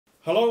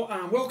Hello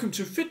and welcome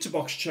to Fit to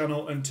Box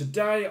channel, and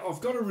today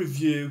I've got a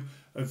review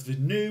of the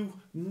new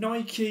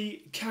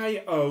Nike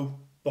KO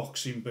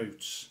boxing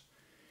boots.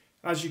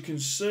 As you can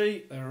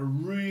see, they're a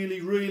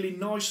really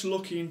nice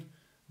looking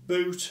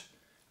boot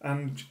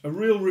and a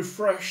real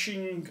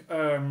refreshing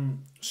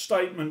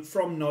statement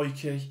from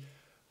Nike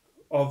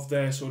of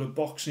their sort of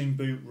boxing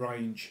boot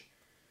range.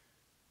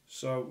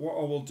 So what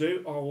I will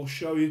do, I will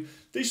show you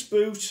this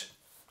boot.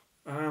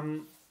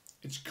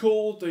 It's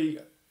called the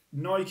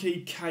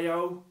Nike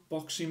KO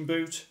boxing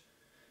boot.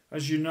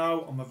 As you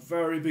know, I'm a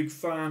very big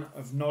fan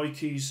of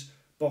Nike's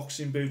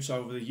boxing boots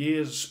over the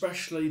years,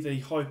 especially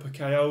the Hyper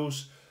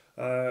KOs,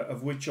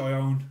 of which I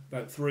own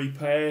about 3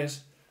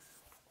 pairs.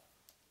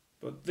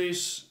 But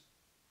this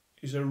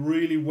is a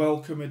really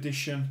welcome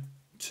addition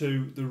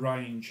to the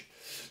range.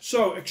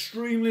 So,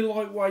 extremely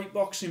lightweight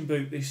boxing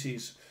boot this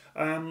is.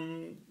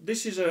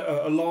 This is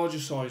a larger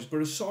size,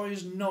 but a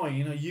size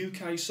 9, a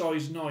UK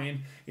size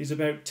 9, is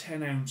about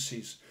 10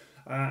 ounces.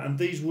 And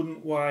these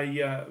wouldn't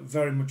weigh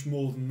very much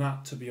more than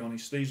that, to be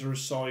honest. These are a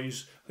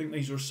size, I think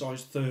these are a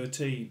size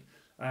 13.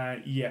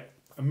 Yeah,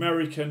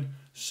 American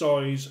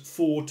size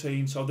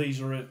 14, so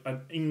these are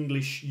an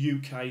English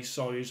UK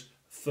size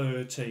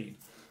 13.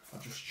 I'll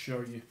just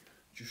show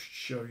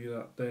you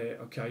that there.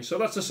 Okay, so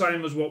that's the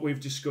same as what we've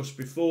discussed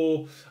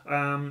before.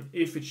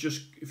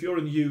 If you're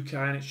in the UK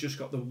and it's just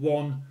got the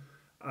one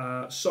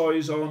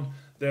size on,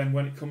 then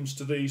when it comes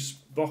to these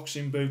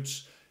boxing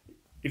boots,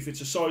 if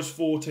it's a size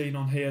 14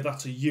 on here,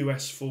 that's a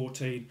US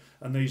 14,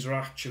 and these are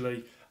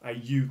actually a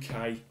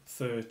UK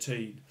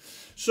 13.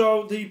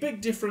 So the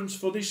big difference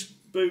for this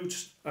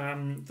boot,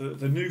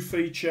 the new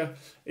feature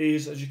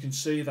is, as you can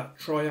see, that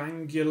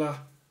triangular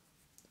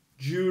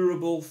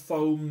durable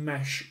foam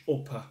mesh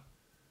upper.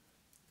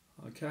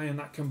 Okay, and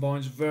that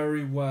combines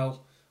very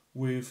well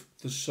with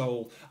the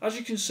sole. As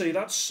you can see,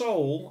 that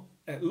sole,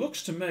 it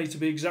looks to me to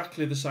be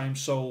exactly the same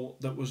sole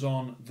that was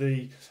on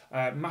the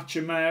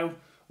Machimao,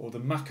 or the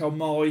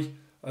Makomai,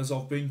 as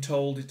I've been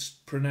told it's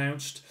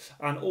pronounced,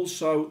 and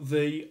also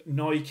the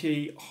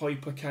Nike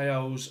Hyper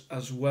KOs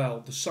as well,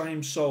 the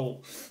same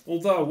sole.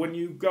 Although when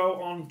you go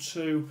on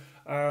to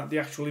the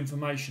actual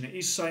information, it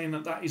is saying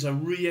that that is a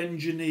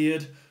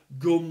re-engineered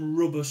gum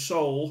rubber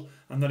sole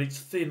and that it's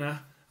thinner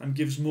and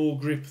gives more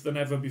grip than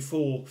ever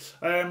before.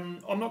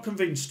 I'm not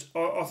convinced.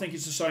 I think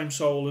it's the same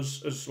sole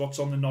as what's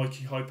on the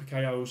Nike Hyper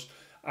KOs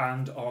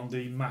and on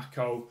the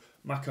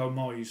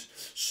Makomais.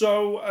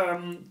 So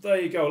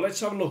there you go, let's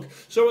have a look.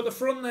 So at the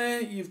front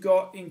there, you've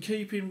got, in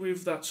keeping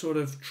with that sort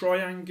of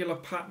triangular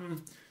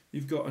pattern,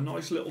 you've got a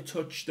nice little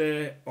touch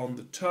there on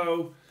the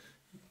toe.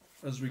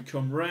 As we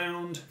come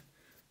round,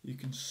 you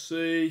can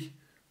see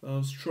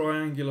those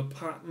triangular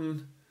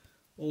pattern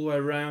all the way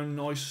around,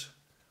 nice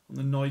on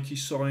the Nike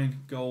sign,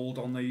 gold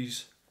on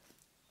these,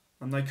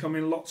 and they come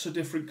in lots of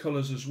different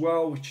colours as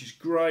well, which is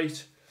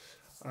great.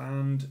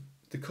 And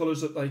the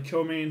colours that they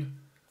come in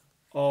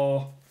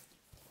are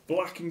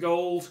black and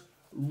gold,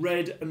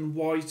 red and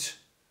white,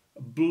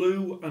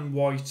 blue and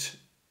white,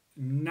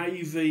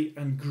 navy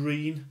and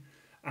green,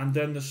 and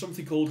then there's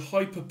something called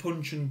Hyper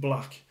Punch and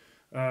black,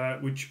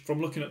 which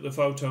from looking at the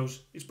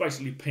photos, it's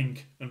basically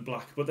pink and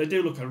black, but they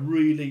do look a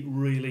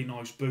really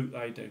nice boot,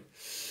 they do.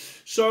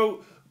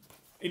 So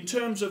in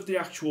terms of the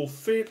actual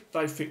fit,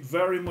 they fit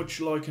very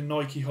much like a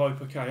Nike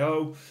Hyper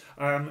KO.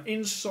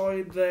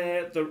 Inside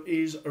there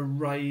is a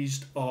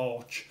raised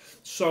arch.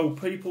 So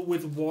people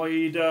with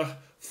wider,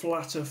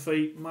 flatter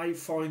feet may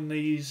find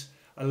these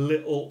a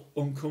little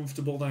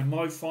uncomfortable. They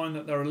might find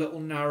that they're a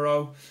little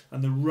narrow,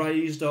 and the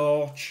raised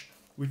arch,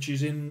 which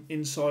is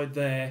inside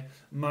there,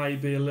 may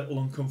be a little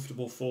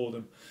uncomfortable for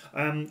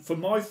them. For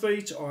my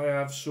feet, I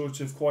have sort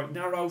of quite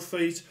narrow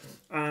feet,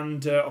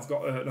 and I've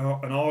got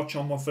an arch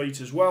on my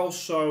feet as well,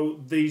 so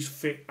these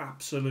fit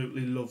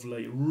absolutely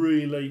lovely.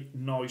 Really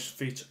nice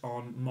fit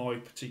on my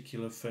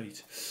particular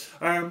feet.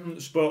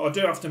 But I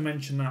do have to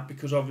mention that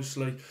because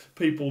obviously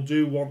people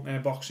do want their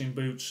boxing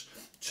boots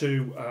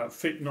to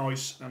fit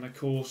nice, and of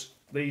course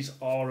these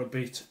are a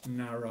bit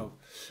narrow.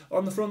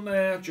 On the front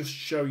there, just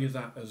show you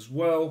that as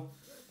well.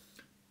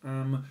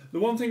 The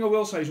one thing I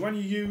will say is when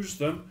you use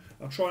them,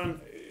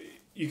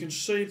 you can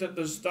see that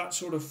there's that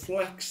sort of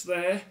flex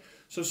there.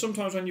 So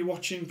sometimes when you're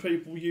watching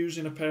people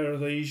using a pair of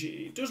these,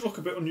 it does look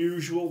a bit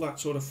unusual, that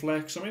sort of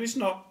flex. I mean, it's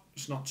not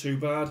too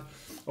bad.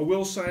 I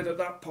will say that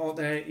that part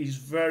there is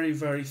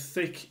very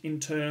thick in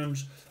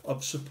terms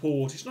of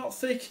support. It's not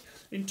thick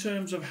in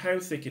terms of how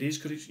thick it is,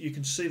 because you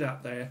can see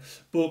that there.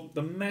 But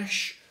the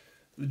mesh,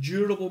 the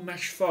durable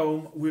mesh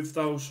foam with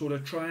those sort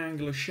of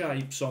triangular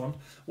shapes on,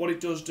 what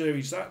it does do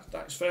is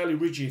that's fairly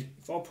rigid.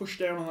 If I push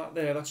down on that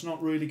there, that's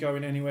not really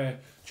going anywhere,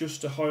 just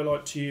to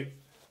highlight to you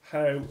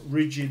how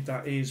rigid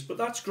that is. But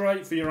that's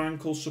great for your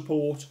ankle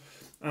support,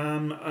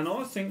 and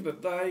I think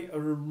that they are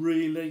a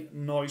really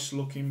nice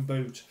looking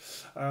boot.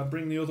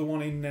 Bring the other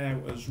one in now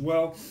as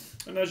well,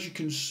 and as you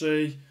can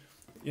see,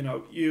 you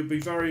know, you'd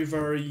be very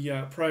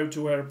proud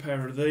to wear a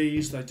pair of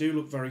these. They do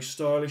look very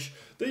stylish.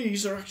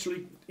 These are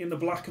actually in the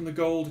black and the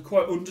gold,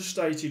 quite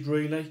understated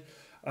really.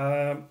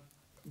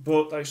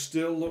 but they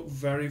still look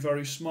very,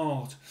 very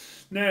smart.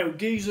 Now,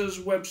 Geezer's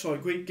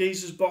website,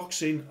 Geezer's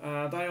Boxing,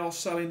 they are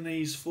selling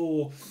these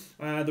for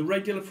the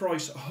regular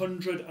price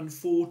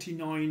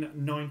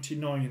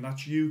 £149.99.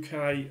 That's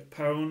UK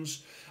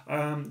pounds.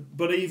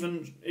 But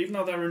even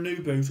though they're a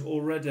new boot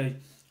already,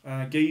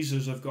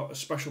 Geezers have got a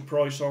special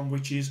price on,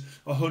 which is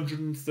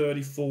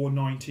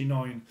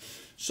 £134.99.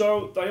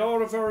 So they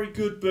are a very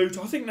good boot.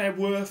 I think they're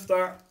worth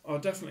that. I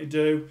definitely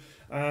do.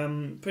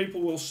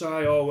 People will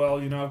say, oh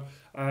well, you know,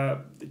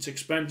 it's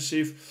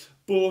expensive,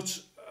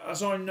 but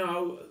as I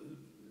know,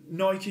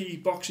 Nike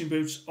boxing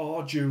boots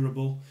are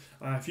durable.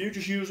 If you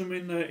just use them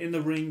in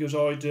the ring as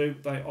I do,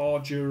 they are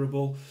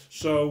durable.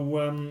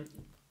 So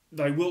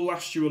they will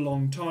last you a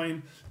long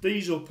time.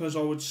 These uppers,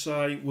 I would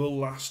say, will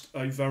last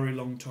a very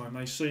long time.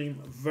 They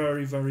seem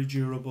very, very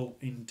durable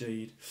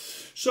indeed.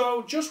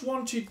 So just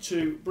wanted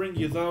to bring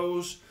you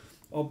those.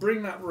 I'll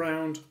bring that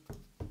round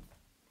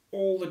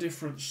all the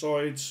different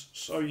sides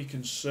so you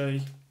can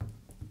see.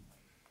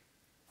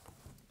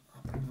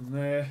 I'll bring them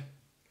there.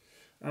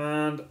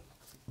 And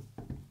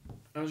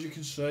as you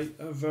can see,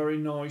 a very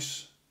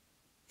nice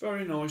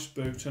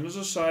boot. And as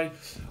I say,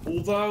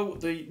 although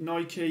the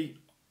Nike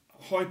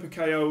Hyper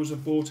KOs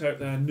have brought out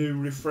their new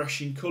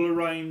refreshing colour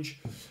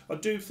range, I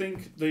do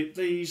think that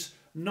these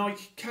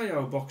Nike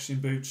KO boxing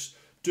boots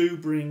do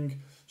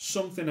bring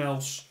something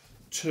else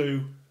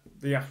to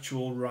the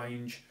actual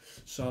range.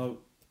 So,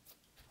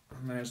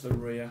 and there's the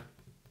rear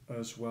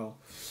as well.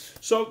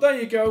 So there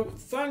you go.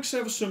 Thanks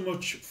ever so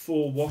much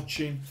for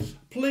watching.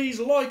 Please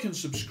like and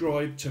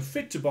subscribe to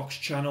Fit to Box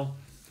channel,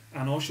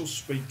 and I shall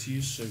speak to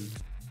you soon.